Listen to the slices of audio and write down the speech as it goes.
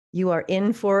You are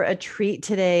in for a treat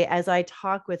today as I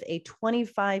talk with a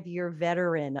 25-year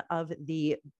veteran of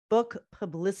the book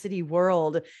publicity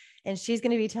world. And she's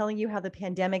going to be telling you how the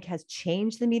pandemic has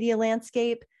changed the media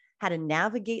landscape, how to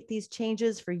navigate these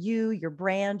changes for you, your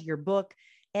brand, your book,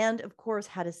 and of course,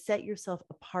 how to set yourself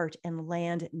apart and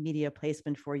land media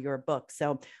placement for your book.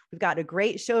 So we've got a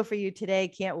great show for you today.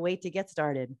 Can't wait to get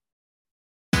started.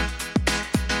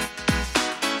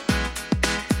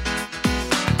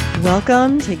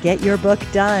 Welcome to Get Your Book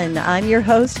Done. I'm your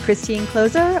host, Christine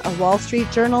Closer, a Wall Street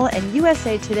Journal and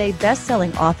USA Today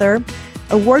best-selling author,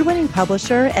 award-winning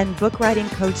publisher, and book writing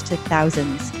coach to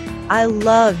thousands. I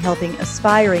love helping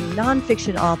aspiring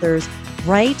nonfiction authors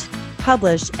write,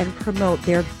 publish, and promote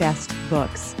their best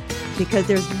books. Because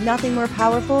there's nothing more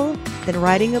powerful than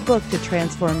writing a book to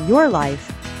transform your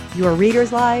life, your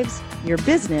readers' lives, your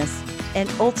business, and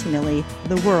ultimately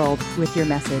the world with your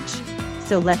message.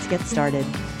 So let's get started.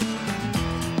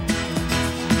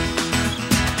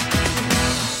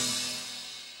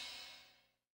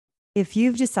 If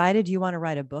you've decided you want to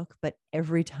write a book, but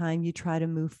every time you try to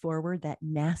move forward, that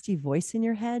nasty voice in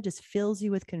your head just fills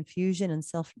you with confusion and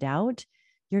self-doubt,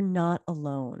 you're not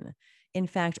alone. In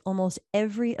fact, almost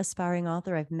every aspiring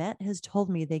author I've met has told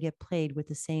me they get plagued with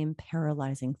the same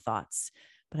paralyzing thoughts.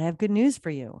 But I have good news for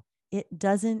you. It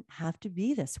doesn't have to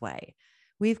be this way.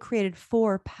 We've created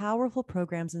 4 powerful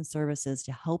programs and services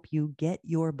to help you get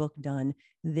your book done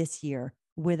this year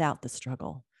without the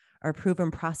struggle. Our proven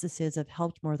processes have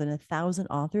helped more than 1,000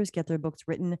 authors get their books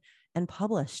written and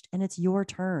published, and it's your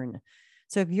turn.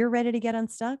 So if you're ready to get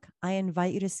unstuck, I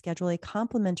invite you to schedule a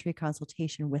complimentary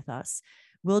consultation with us.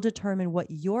 We'll determine what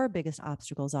your biggest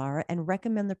obstacles are and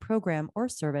recommend the program or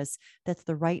service that's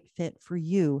the right fit for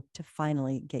you to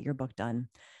finally get your book done.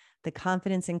 The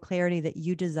confidence and clarity that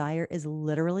you desire is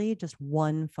literally just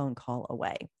one phone call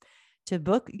away. To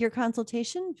book your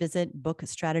consultation, visit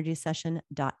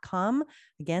bookstrategysession.com.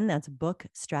 Again, that's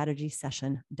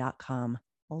bookstrategysession.com.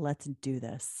 Let's do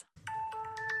this.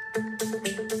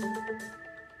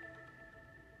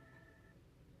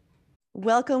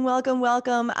 Welcome, welcome,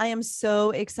 welcome. I am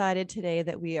so excited today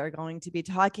that we are going to be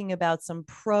talking about some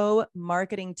pro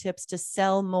marketing tips to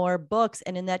sell more books.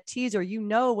 And in that teaser, you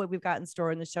know what we've got in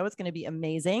store in the show. It's going to be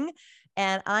amazing.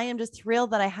 And I am just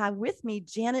thrilled that I have with me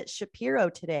Janet Shapiro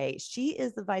today. She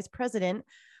is the vice president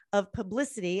of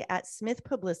publicity at Smith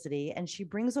Publicity, and she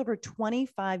brings over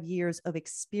 25 years of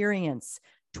experience.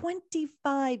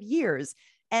 25 years.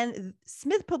 And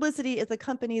Smith Publicity is a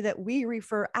company that we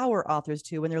refer our authors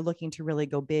to when they're looking to really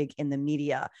go big in the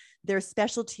media. Their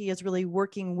specialty is really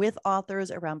working with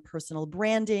authors around personal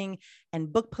branding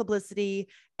and book publicity.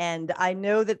 And I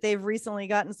know that they've recently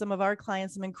gotten some of our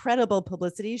clients some incredible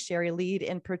publicity, Sherry Lead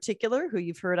in particular, who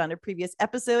you've heard on a previous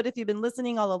episode if you've been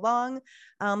listening all along.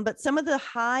 But some of the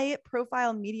high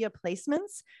profile media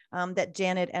placements that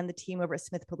Janet and the team over at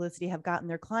Smith Publicity have gotten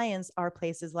their clients are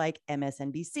places like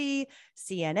MSNBC,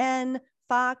 CNN,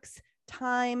 Fox,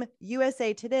 Time,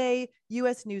 USA Today,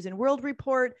 US News and World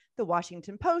Report, the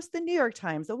Washington Post, the New York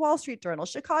Times, the Wall Street Journal,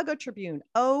 Chicago Tribune,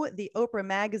 the Oprah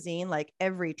Magazine, like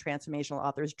every transformational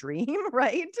author's dream,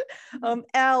 right?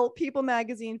 Elle, People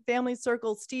Magazine, Family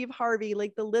Circle, Steve Harvey,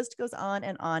 like the list goes on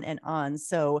and on and on.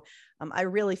 So I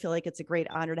really feel like it's a great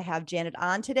honor to have Janet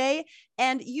on today.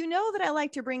 And you know that I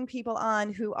like to bring people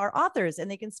on who are authors and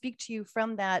they can speak to you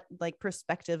from that like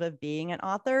perspective of being an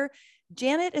author.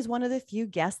 Janet is one of the few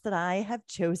guests that I have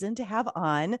chosen to have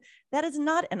on that is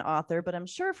not an author, but I'm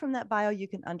sure from that bio, you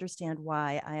can understand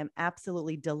why I am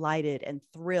absolutely delighted and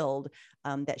thrilled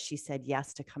that she said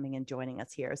yes to coming and joining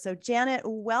us here. So Janet,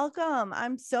 welcome.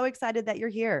 I'm so excited that you're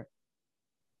here.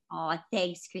 Oh,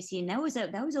 thanks, Christine. That was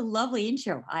a lovely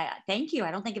intro. Thank you.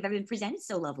 I don't think I've ever been presented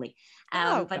so lovely.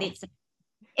 But it's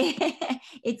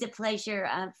a pleasure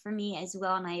for me as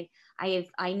well. And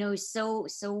I know so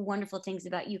wonderful things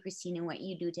about you, Christine, and what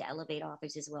you do to elevate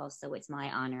authors as well. So it's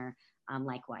my honor.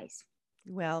 Likewise.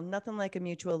 Well, nothing like a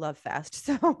mutual love fest.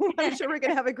 So I'm sure we're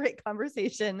going to have a great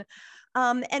conversation.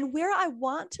 And where I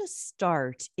want to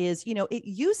start is, you know, it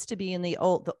used to be in the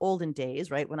olden days,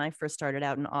 right? When I first started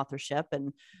out in authorship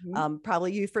and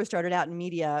probably you first started out in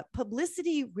media,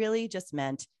 publicity really just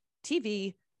meant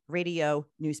TV, radio,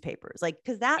 newspapers, like,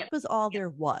 because that was all there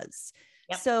was.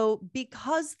 So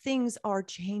because things are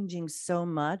changing so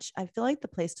much, I feel like the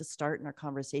place to start in our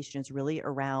conversation is really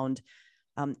around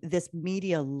this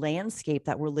media landscape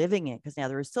that we're living in. Because now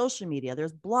there's social media,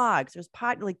 there's blogs, there's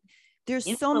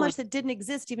so much that didn't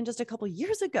exist even just a couple of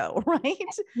years ago, right?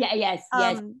 Yes.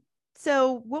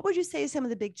 So what would you say some of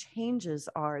the big changes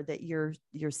are that you're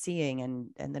seeing? And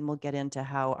then we'll get into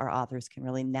how our authors can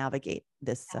really navigate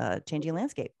this changing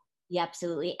landscape. Yeah,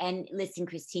 absolutely. And listen,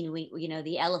 Christine,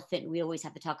 the elephant we always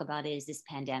have to talk about is this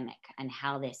pandemic and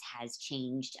how this has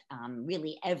changed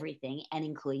really everything, and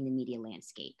including the media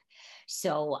landscape.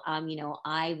 So,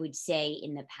 I would say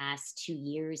in the past 2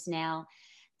 years now,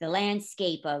 the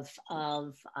landscape of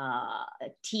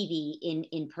TV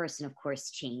in person, of course,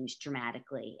 changed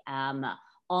dramatically.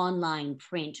 Online,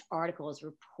 print, articles,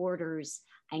 reporters,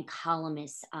 and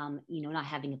columnists, not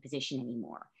having a position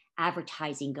anymore.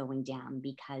 Advertising going down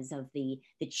because of the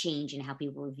change in how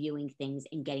people were viewing things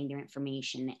and getting their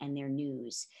information and their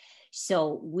news.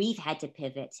 So we've had to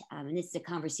pivot, and this is a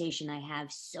conversation I have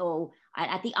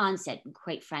at the onset,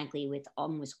 quite frankly, with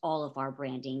almost all of our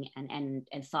branding and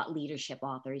thought leadership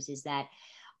authors, is that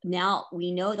now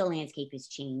we know the landscape has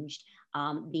changed.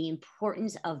 The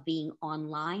importance of being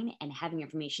online and having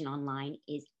information online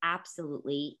is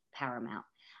absolutely paramount.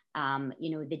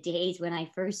 The days when I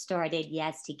first started,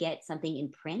 yes, to get something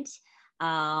in print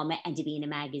and to be in a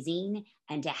magazine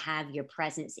and to have your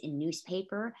presence in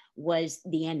newspaper was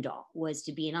the end all, was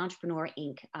to be an Entrepreneur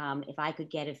Inc. If I could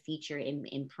get a feature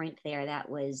in print there, that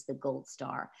was the gold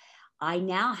star. I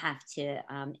now have to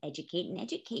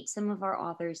educate some of our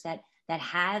authors that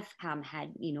have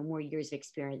had more years of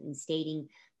experience in stating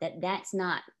that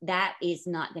is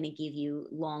not going to give you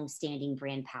long-standing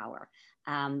brand power.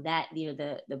 That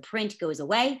the print goes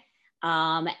away,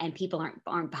 and people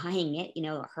aren't buying it.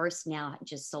 Hearst now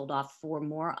just sold off 4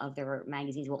 more of their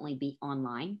magazines, will only be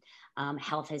online.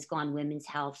 Health has gone, Women's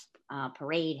Health,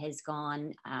 Parade has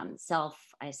gone,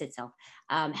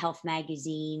 Health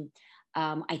Magazine.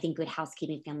 I think Good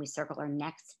Housekeeping, Family Circle are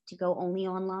next to go only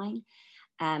online.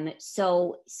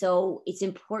 So it's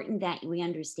important that we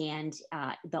understand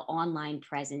the online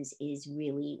presence is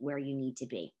really where you need to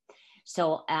be.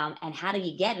 So, and how do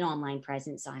you get an online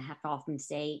presence? I have to often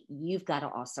say, you've got to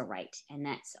also write. And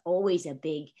that's always a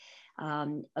big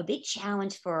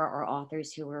challenge for our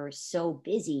authors who are so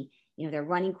busy. They're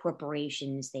running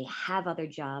corporations, they have other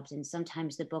jobs, and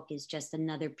sometimes the book is just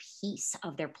another piece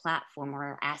of their platform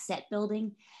or asset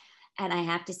building. And I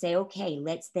have to say, okay,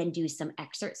 let's then do some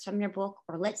excerpts from your book,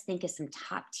 or let's think of some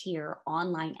top tier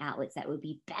online outlets that would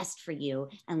be best for you,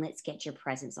 and let's get your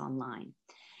presence online.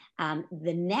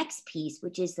 The next piece,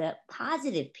 which is the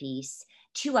positive piece,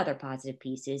 2 other positive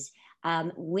pieces,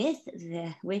 with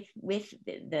the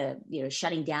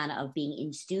shutting down of being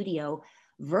in studio,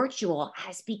 virtual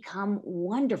has become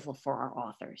wonderful for our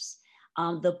authors.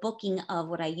 The booking of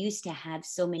what I used to have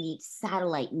so many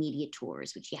satellite media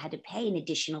tours, which you had to pay an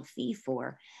additional fee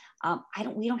for.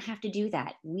 We don't have to do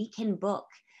that. We can book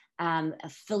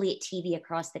affiliate TV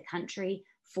across the country,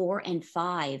 4 and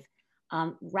 5.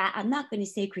 I'm not going to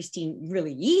say, Christine,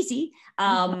 really easy,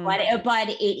 but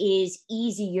it is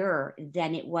easier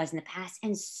than it was in the past,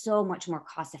 and so much more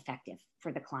cost effective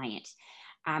for the client.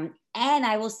 And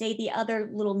I will say the other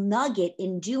little nugget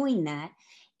in doing that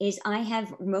is I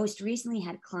have most recently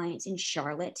had clients in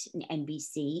Charlotte, in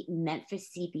NBC, Memphis,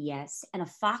 CBS, and a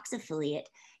Fox affiliate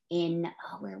in,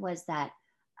 where was that?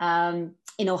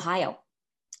 In Ohio.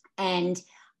 And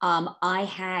I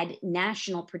had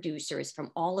national producers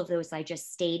from all of those I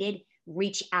just stated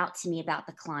reach out to me about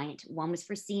the client. One was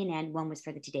for CNN, one was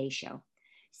for the Today Show,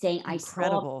 saying, I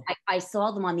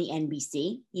saw them on the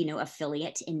NBC,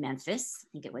 affiliate in Memphis. I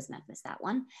think it was Memphis, that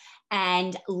one.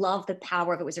 And loved the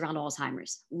power of it. Was around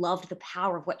Alzheimer's. Loved the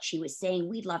power of what she was saying.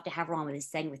 We'd love to have her on with a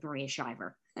segment with Maria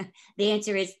Shriver. The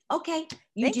answer is, okay.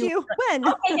 Thank you. When?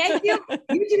 Okay, thank you.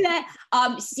 You do that.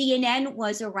 CNN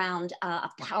was around a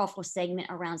powerful segment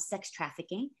around sex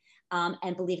trafficking.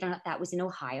 And believe it or not, that was in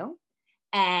Ohio.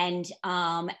 And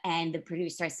the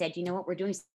producer said, you know what, we're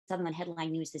doing something on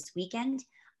Headline News this weekend.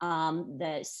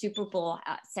 The Super Bowl,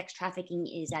 sex trafficking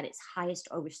is at its highest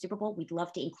over Super Bowl. We'd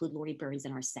love to include Lori Burns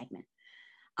in our segment.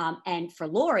 And for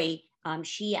Lori,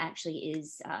 she actually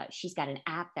is, she's got an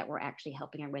app that we're actually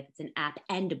helping her with. It's an app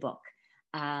and a book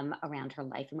around her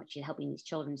life and what she's helping these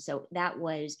children. So that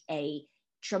was a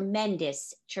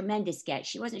tremendous, tremendous get.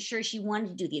 She wasn't sure she wanted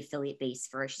to do the affiliate base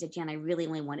first. She said, Jen, I really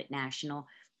only want it national.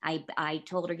 I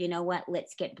told her, you know what,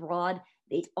 let's get broad.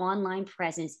 The online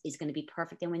presence is going to be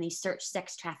perfect. And when they search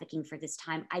sex trafficking for this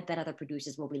time, I bet other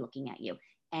producers will be looking at you.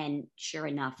 And sure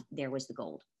enough, there was the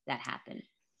gold that happened.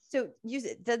 So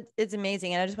it's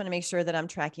amazing. And I just want to make sure that I'm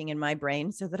tracking in my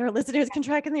brain so that our listeners can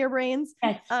track in their brains.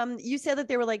 Yes. You said that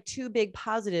there were like 2 big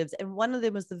positives, and one of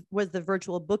them was the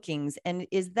virtual bookings. And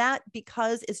is that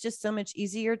because it's just so much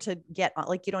easier to get on,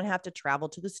 like you don't have to travel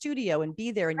to the studio and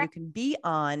be there, and you can be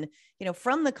on,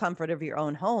 from the comfort of your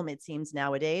own home, it seems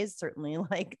nowadays, certainly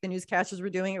like the newscasters were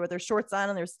doing it with their shorts on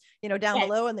and there's, down yes.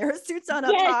 below and their suits on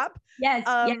up yes. top. Yes.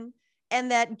 And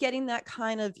that getting that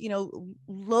kind of,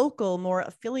 local, more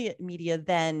affiliate media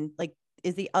then like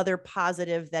is the other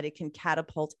positive that it can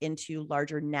catapult into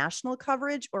larger national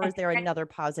coverage, or is there another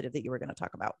positive that you were going to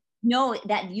talk about? No,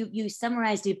 that you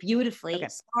summarized it beautifully.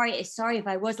 Okay. Sorry if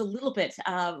I was a little bit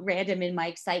random in my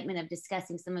excitement of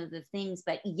discussing some of the things,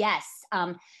 but yes,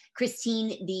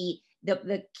 Christine,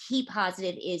 the key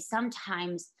positive is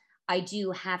sometimes I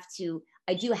do have to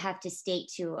state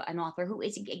to an author who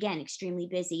is again extremely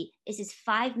busy, this is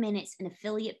 5 minutes an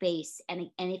affiliate base, and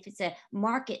if it's a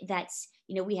market that's,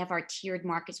 we have our tiered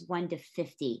markets 1 to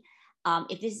 50.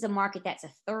 If this is a market that's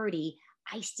a 30,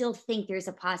 I still think there's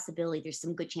a possibility, there's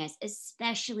some good chance,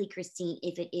 especially Christine,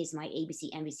 if it is my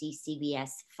ABC, NBC, CBS,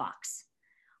 Fox.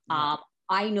 Yeah.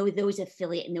 I know those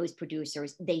affiliate and those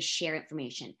producers, they share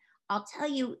information. I'll tell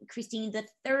you, Christine, the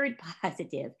third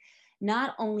positive,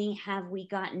 not only have we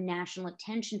gotten national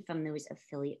attention from those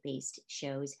affiliate-based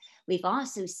shows, we've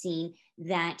also seen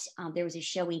that there was a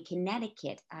show in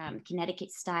Connecticut,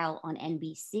 Connecticut Style on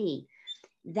NBC.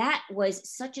 That was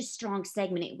such a strong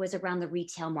segment. It was around the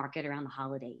retail market around the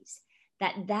holidays.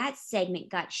 That segment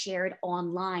got shared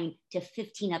online to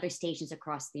 15 other stations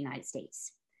across the United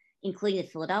States, including the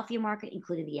Philadelphia market,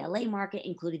 including the LA market,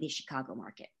 including the Chicago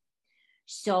market.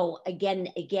 So again,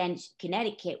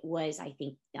 Connecticut was, I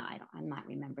think, I'm not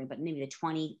remembering, but maybe the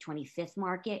 25th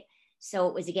market. So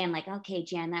it was again like, okay,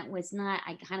 Jan, that was not,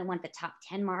 I kind of want the top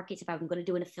 10 markets. If I'm going to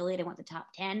do an affiliate, I want the top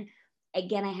 10.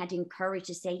 Again, I had to encourage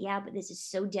to say, yeah, but this is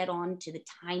so dead on to the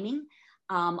timing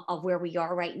of where we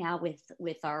are right now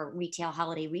with our retail,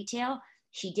 holiday retail.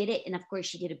 She did it. And of course,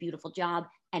 she did a beautiful job,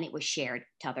 and it was shared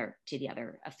to the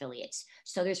other affiliates.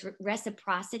 So there's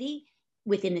reciprocity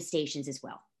within the stations as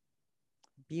well.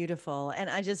 Beautiful. And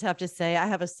I just have to say, I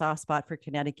have a soft spot for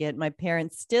Connecticut. My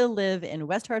parents still live in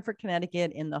West Hartford,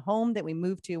 Connecticut, in the home that we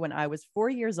moved to when I was 4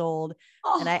 years old.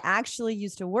 Oh. And I actually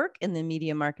used to work in the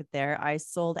media market there. I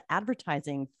sold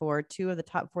advertising for 2 of the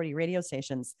top 40 radio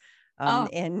stations.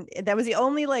 And that was the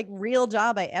only like real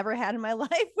job I ever had in my life,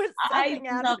 was selling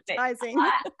advertising.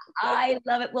 I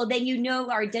love it. Well, then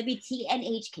our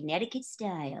WTNH Connecticut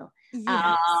Style.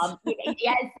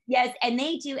 Yes. Yes. And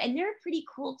they're pretty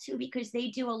cool too, because they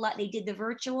do a lot. They did the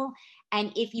virtual.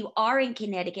 And if you are in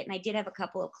Connecticut, and I did have a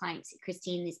couple of clients,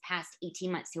 Christine, these past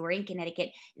 18 months who are in Connecticut,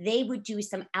 they would do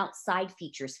some outside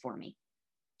features for me.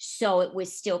 So it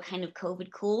was still kind of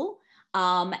COVID cool.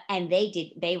 And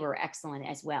they were excellent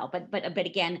as well. But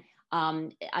again,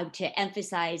 to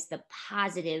emphasize the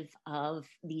positive of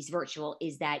these virtual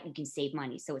is that you can save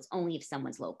money. So it's only if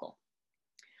someone's local.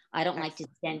 I don't like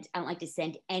to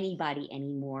send anybody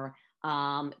anymore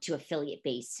to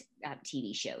affiliate-based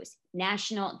TV shows.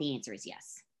 National, the answer is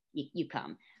yes. You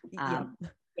come.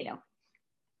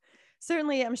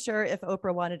 Certainly, I'm sure if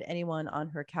Oprah wanted anyone on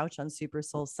her couch on Super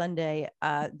Soul Sunday,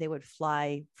 they would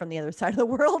fly from the other side of the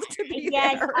world to be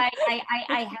there.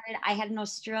 I had an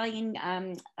Australian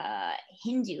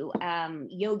Hindu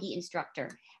yogi instructor,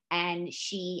 and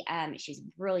she's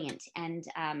brilliant, and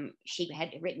she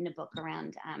had written a book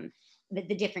around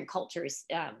the different cultures,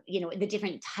 the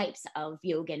different types of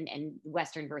yoga and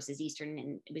Western versus Eastern,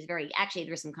 and it was there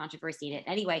was some controversy in it.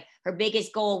 Anyway, her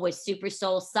biggest goal was Super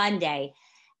Soul Sunday.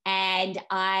 And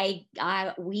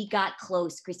we got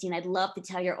close, Christine. I'd love to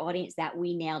tell your audience that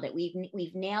we nailed it.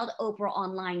 We've nailed Oprah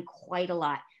online quite a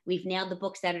lot. We've nailed the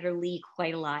Books Editor League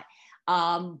quite a lot.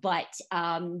 But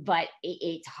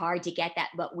it's hard to get that.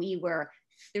 But we were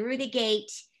through the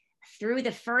gate, through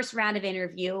the first round of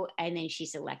interview, and then she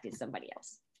selected somebody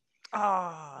else.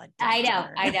 Oh, I know.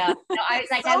 No, I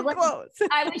was like, so close.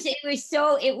 I wish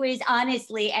it was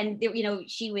honestly, and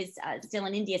she was still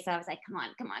in India. So I was like, come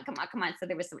on. So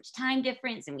there was so much time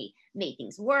difference, and we made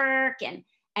things work. And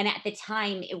at the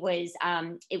time it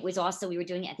was also, we were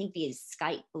doing it, I think via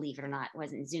Skype, believe it or not, it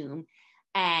wasn't Zoom.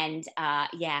 And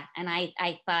and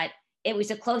I thought it was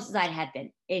the closest I had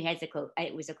been. It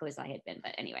was the closest I had been,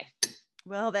 but anyway.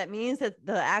 Well, that means that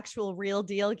the actual real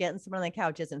deal, getting someone on the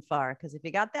couch, isn't far. Because if you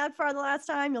got that far the last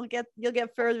time, you'll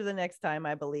get further the next time,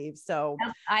 I believe. So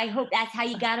I hope that's how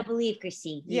you gotta believe,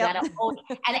 Christine. You gotta hold,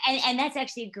 and that's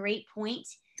actually a great point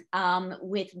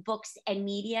with books and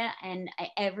media. And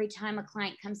every time a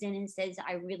client comes in and says,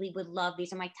 "I really would love,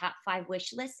 these are my top 5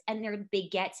 wish lists," and they're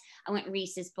big gets. I want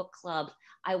Reese's Book Club.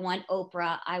 I want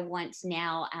Oprah. I want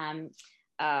now.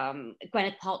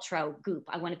 Gwyneth Paltrow Goop.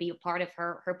 I want to be a part of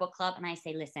her book club. And I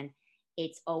say, listen,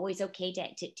 it's always okay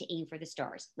to aim for the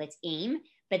stars. Let's aim,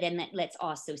 but then let's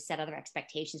also set other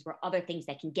expectations where other things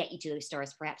that can get you to those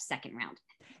stars, perhaps second round.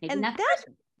 And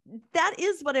that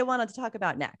is what I wanted to talk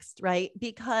about next, right?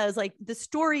 Because like the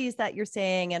stories that you're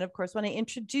saying, and of course, when I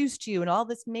introduced you and all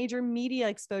this major media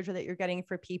exposure that you're getting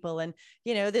for people, and,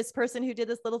 you know, this person who did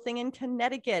this little thing in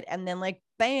Connecticut, and then like,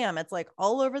 bam, it's like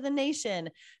all over the nation.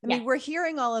 I mean, we're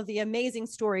hearing all of the amazing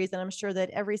stories, and I'm sure that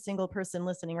every single person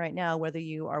listening right now, whether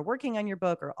you are working on your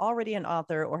book or already an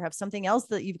author or have something else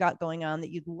that you've got going on that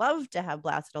you'd love to have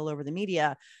blasted all over the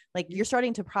media, like you're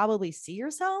starting to probably see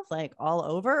yourself like all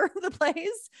over the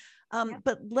place.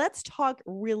 But let's talk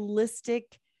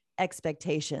realistic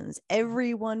expectations.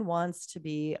 Everyone wants to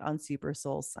be on Super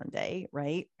Soul Sunday,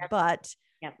 right? But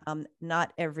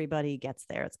not everybody gets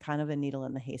there. It's kind of a needle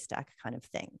in the haystack kind of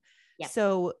thing.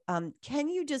 So can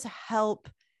you just help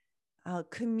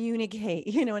communicate,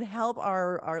 you know, and help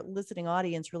our listening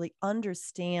audience really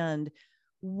understand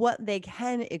what they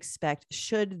can expect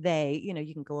should they, you know,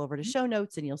 you can go over to show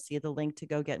notes and you'll see the link to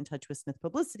go get in touch with Smith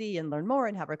Publicity and learn more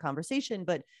and have a conversation.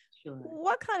 But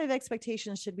what kind of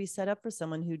expectations should we set up for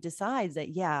someone who decides that,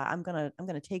 yeah, I'm going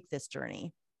to take this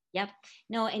journey? Yep.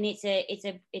 No, and it's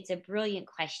a brilliant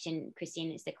question,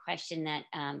 Christine. It's the question that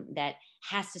that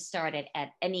has to start at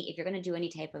any, if you're going to do any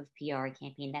type of PR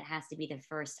campaign, that has to be the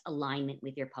first alignment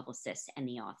with your publicist and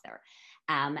the author.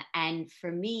 And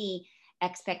for me,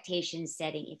 expectation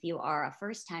setting, if you are a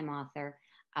first-time author,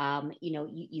 you know,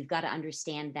 you've got to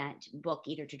understand that book,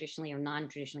 either traditionally or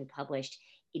non-traditionally published,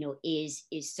 you know, is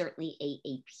certainly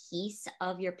a piece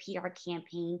of your PR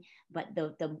campaign, but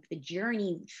the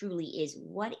journey truly is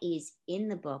what is in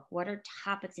the book, what are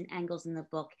topics and angles in the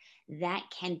book that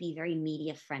can be very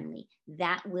media friendly,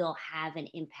 that will have an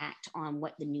impact on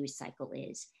what the news cycle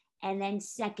is. And then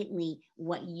secondly,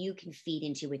 what you can feed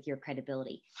into with your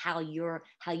credibility, how your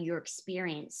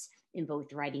experience in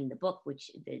both writing the book,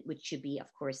 which should be, of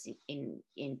course,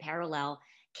 in parallel,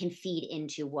 can feed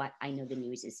into what I know the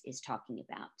news is talking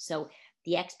about. So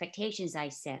the expectations I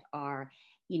set are,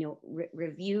 you know,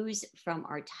 reviews from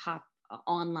our top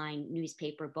online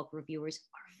newspaper book reviewers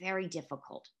are very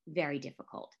difficult,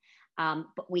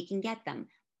 but we can get them.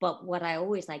 But what I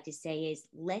always like to say is,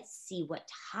 let's see what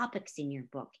topics in your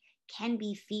book can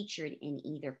be featured in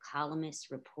either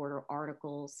columnist, reporter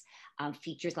articles,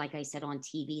 features, like I said, on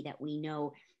TV that we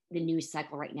know the news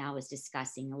cycle right now is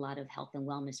discussing a lot of health and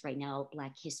wellness right now.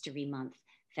 Black History Month,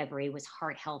 February was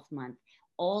Heart Health Month.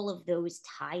 All of those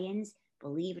tie-ins,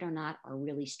 believe it or not, are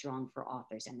really strong for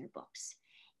authors and their books.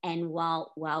 And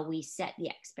while we set the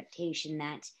expectation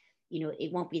that, you know,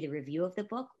 it won't be the review of the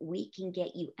book, we can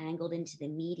get you angled into the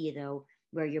media, though,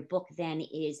 where your book then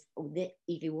is,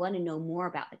 if you want to know more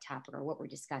about the topic or what we're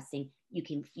discussing, you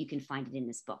can find it in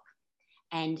this book.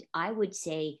 And I would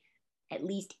say at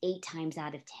least 8 times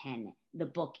out of 10, the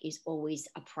book is always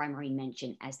a primary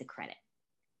mention as the credit.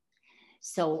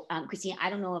 So, Christine, I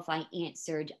don't know if I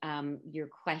answered your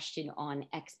question on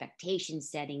expectation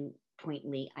setting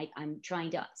pointedly. I'm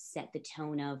trying to set the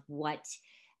tone of what,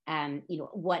 you know,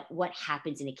 what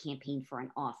happens in a campaign for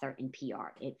an author in PR,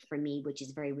 for me, which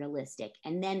is very realistic.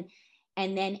 And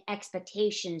then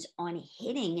expectations on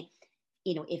hitting,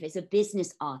 you know, if it's a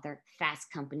business author,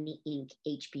 Fast Company, Inc.,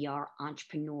 HBR,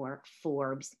 Entrepreneur,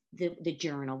 Forbes, the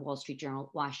Journal, Wall Street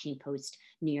Journal, Washington Post,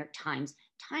 New York Times.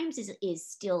 Times is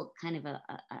still kind of a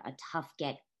tough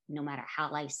get, no matter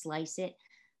how I slice it.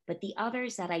 But the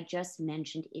others that I just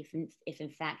mentioned, if in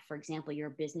fact, for example, you're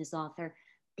a business author,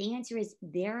 the answer is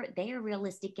they are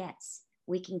realistic gets.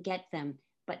 We can get them,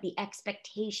 but the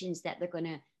expectations that they're going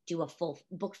to do a full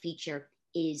book feature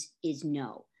is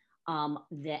no.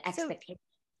 The expectation.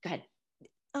 Go ahead.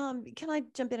 Can I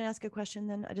jump in and ask a question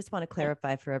then? I just want to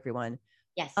clarify for everyone.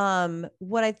 Yes.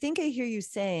 What I think I hear you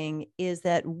saying is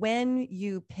that when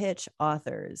you pitch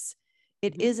authors,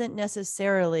 it isn't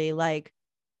necessarily like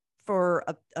for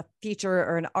a feature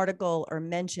or an article or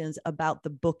mentions about the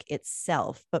book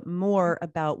itself, but more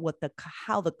about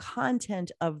how the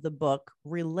content of the book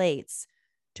relates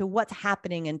to what's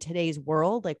happening in today's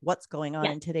world, like what's going on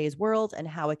in today's world and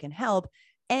how it can help.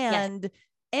 And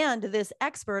this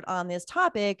expert on this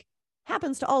topic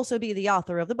happens to also be the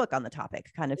author of the book on the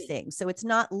topic, kind of thing. So it's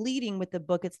not leading with the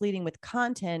book, it's leading with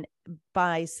content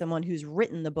by someone who's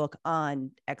written the book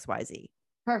on XYZ.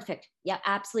 Perfect. Yeah,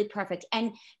 absolutely perfect.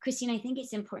 And Christine, I think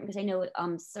it's important because I know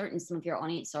some of your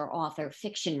audience are author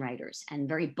fiction writers and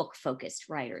very book focused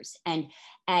writers. And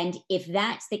if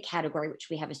that's the category, which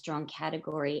we have a strong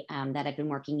category that I've been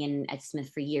working in at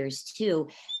Smith for years too,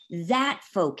 that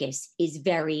focus is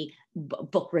very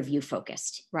book review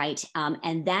focused, right?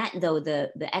 And that, though,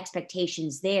 the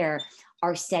expectations there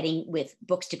are setting with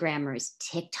bookstagrammers,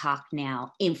 TikTok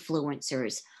now,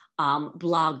 influencers,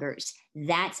 bloggers.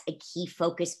 That's a key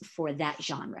focus for that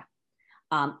genre.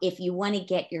 If you want to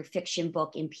get your fiction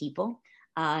book in People,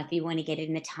 if you want to get it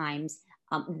in the Times,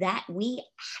 that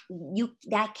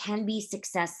can be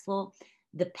successful.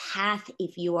 The path,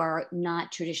 if you are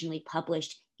not traditionally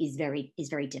published, is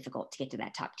very difficult to get to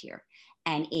that top tier.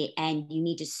 And you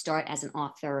need to start as an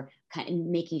author, kind of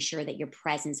making sure that your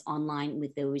presence online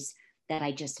with those that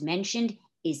I just mentioned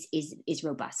is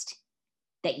robust,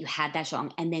 that you had that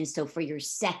strong. And then so for your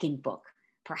second book,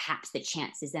 perhaps the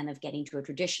chances then of getting to a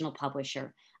traditional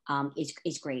publisher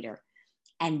is greater.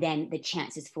 And then the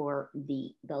chances for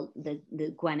the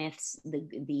Gwyneths,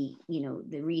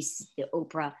 the Reese, the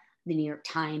Oprah, the New York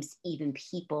Times, even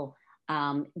People,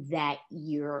 that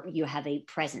you have a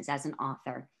presence as an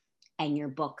author and your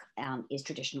book is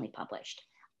traditionally published.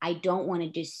 I don't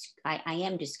want to I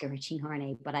am discouraging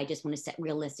Harne, but I just want to set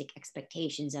realistic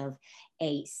expectations of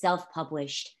a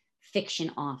self-published fiction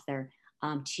author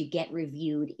to get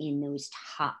reviewed in those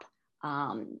top,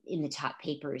 in the top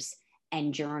papers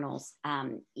and journals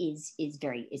is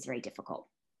very difficult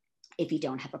if you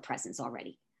don't have a presence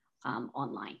already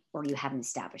online or you haven't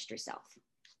established yourself.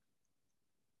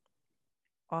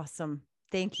 Awesome.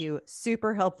 Thank you.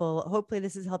 Super helpful. Hopefully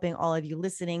this is helping all of you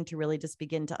listening to really just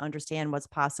begin to understand what's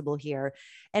possible here.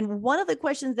 And one of the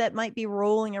questions that might be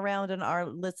rolling around in our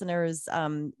listeners'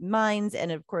 minds,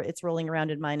 and of course it's rolling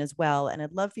around in mine as well. And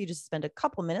I'd love for you to spend a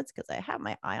couple minutes because I have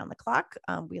my eye on the clock.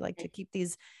 We like to keep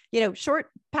these,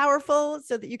 short, powerful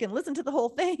so that you can listen to the whole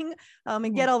thing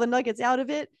and get all the nuggets out of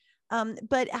it.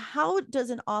 But how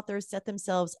does an author set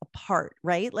themselves apart,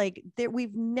 right? Like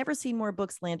we've never seen more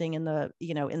books landing in the,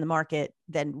 in the market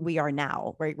than we are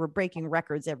now, right? We're breaking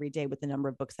records every day with the number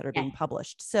of books that are being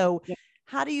published. So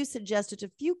how do you suggest just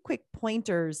a few quick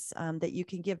pointers that you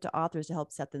can give to authors to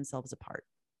help set themselves apart?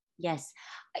 Yes.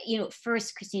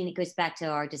 First, Christine, it goes back to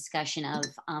our discussion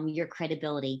of your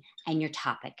credibility and your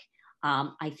topic.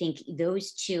 I think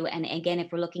those two, and again,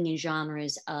 if we're looking in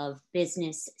genres of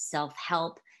business,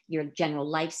 self-help, your general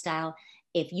lifestyle,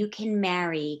 if you can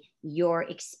marry your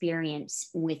experience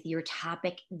with your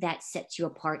topic, that sets you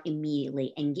apart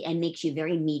immediately and makes you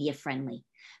very media friendly.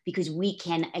 Because we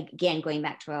can, again, going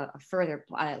back to a further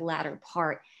latter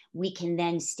part, we can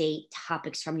then state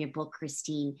topics from your book,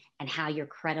 Christine, and how you're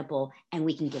credible, and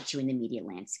we can get you in the media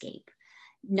landscape.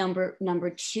 Number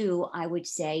two, I would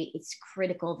say it's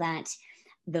critical that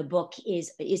the book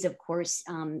is of course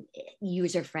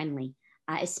user friendly.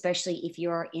 Especially if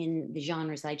you're in the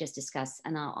genres I just discussed,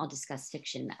 and I'll discuss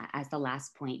fiction as the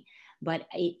last point. But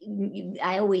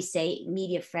I always say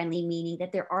media friendly, meaning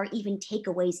that there are even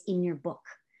takeaways in your book,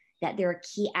 that there are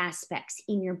key aspects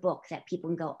in your book that people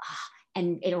can go,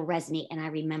 and it'll resonate, and I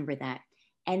remember that.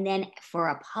 And then for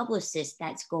a publicist,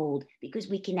 that's gold, because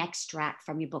we can extract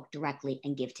from your book directly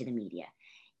and give to the media.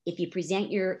 If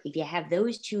you have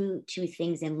those two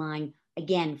things in line,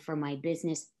 again, for my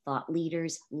business, thought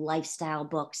leaders, lifestyle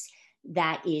books,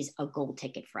 that is a gold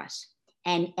ticket for us.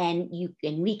 And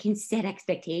we can set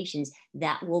expectations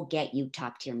that will get you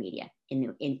top tier media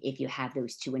if you have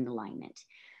those two in alignment.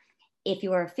 If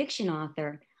you are a fiction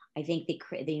author, I think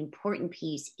the important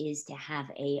piece is to have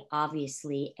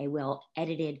obviously a well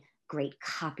edited, great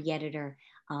copy editor,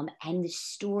 and the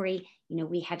story.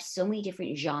 We have so many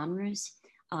different genres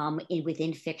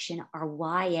within fiction. Our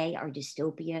YA, our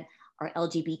dystopia, our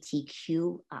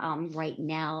LGBTQ right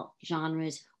now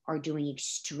genres are doing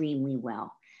extremely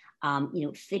well.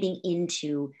 Fitting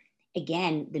into,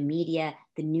 again, the media,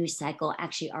 the news cycle,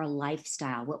 actually our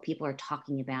lifestyle, what people are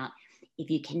talking about. If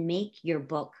you can make your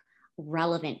book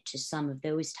relevant to some of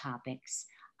those topics,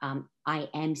 I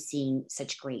am seeing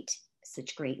such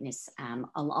greatness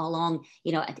along.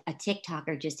 A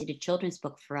TikToker just did a children's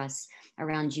book for us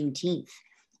around Juneteenth,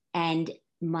 and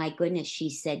my goodness, she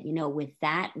said, with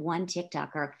that one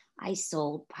TikToker, I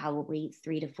sold probably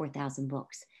 3,000 to 4,000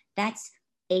 books. That's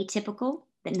atypical.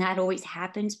 That not always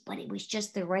happens, but it was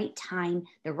just the right time,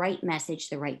 the right message,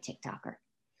 the right TikToker.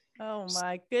 Oh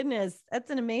my goodness. That's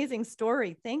an amazing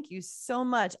story. Thank you so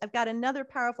much. I've got another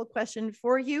powerful question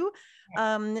for you.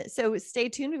 So stay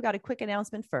tuned. We've got a quick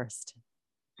announcement first.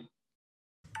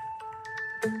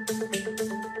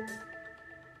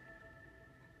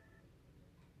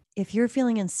 If you're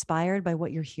feeling inspired by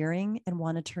what you're hearing and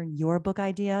want to turn your book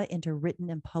idea into written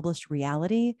and published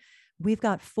reality, we've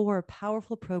got 4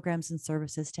 powerful programs and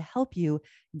services to help you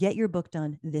get your book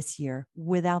done this year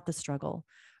without the struggle.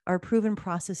 Our proven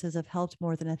processes have helped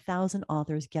more than 1,000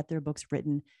 authors get their books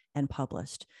written and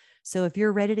published. So if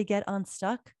you're ready to get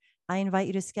unstuck, I invite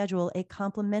you to schedule a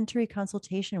complimentary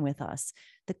consultation with us.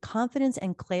 The confidence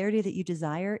and clarity that you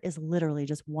desire is literally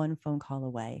just one phone call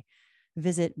away.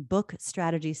 visit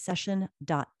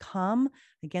bookstrategysession.com.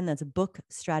 Again, that's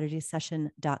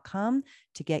bookstrategysession.com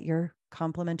to get your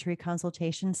complimentary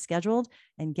consultation scheduled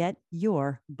and get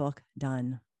your book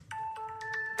done.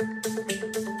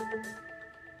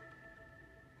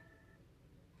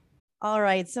 All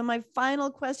right. So my final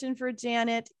question for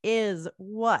Janet is,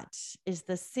 what is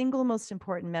the single most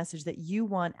important message that you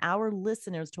want our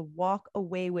listeners to walk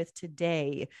away with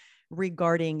today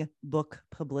regarding book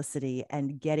publicity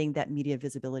and getting that media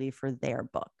visibility for their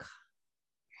book?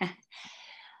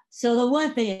 So the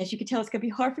one thing, as you can tell, it's going to be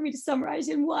hard for me to summarize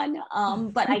in one.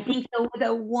 But I think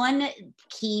the one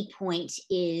key point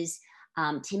is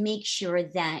to make sure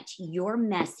that your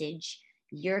message,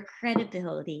 your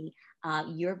credibility,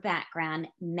 your background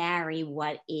marry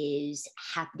what is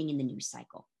happening in the news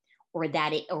cycle, or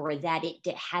that it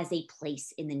has a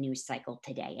place in the news cycle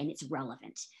today, and it's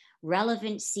relevant.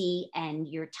 Relevancy and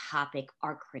your topic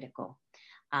are critical.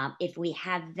 If we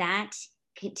have that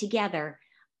together,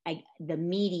 the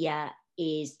media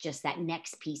is just that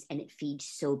next piece, and it feeds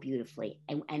so beautifully.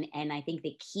 And I think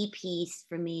the key piece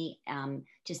for me,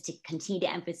 just to continue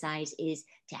to emphasize, is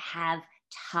to have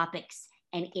topics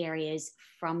and areas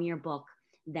from your book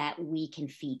that we can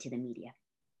feed to the media.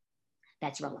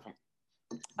 That's relevant.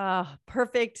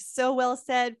 Perfect. So well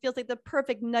said. Feels like the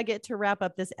perfect nugget to wrap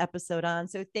up this episode on.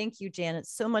 So thank you, Janet,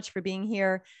 so much for being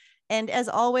here. And as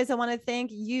always, I want to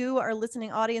thank you, our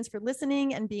listening audience, for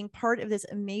listening and being part of this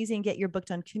amazing Get Your Book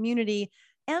Done community,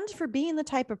 and for being the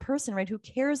type of person, right, who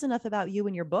cares enough about you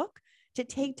and your book to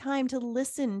take time to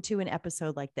listen to an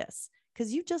episode like this,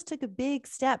 because you just took a big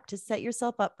step to set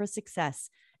yourself up for success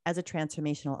as a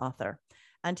transformational author.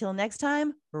 Until next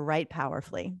time, write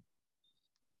powerfully.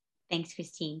 Thanks,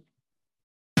 Christine.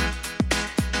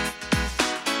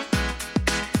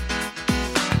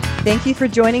 Thank you for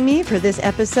joining me for this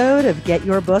episode of Get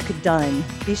Your Book Done.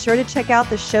 Be sure to check out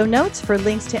the show notes for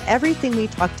links to everything we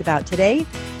talked about today.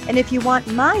 And if you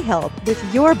want my help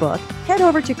with your book, head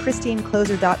over to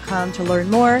christinecloser.com to learn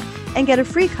more and get a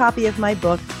free copy of my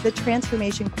book, The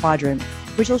Transformation Quadrant,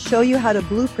 which will show you how to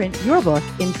blueprint your book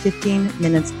in 15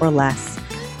 minutes or less.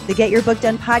 The Get Your Book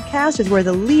Done podcast is where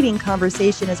the leading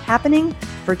conversation is happening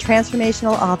for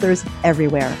transformational authors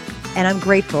everywhere. And I'm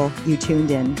grateful you tuned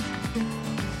in.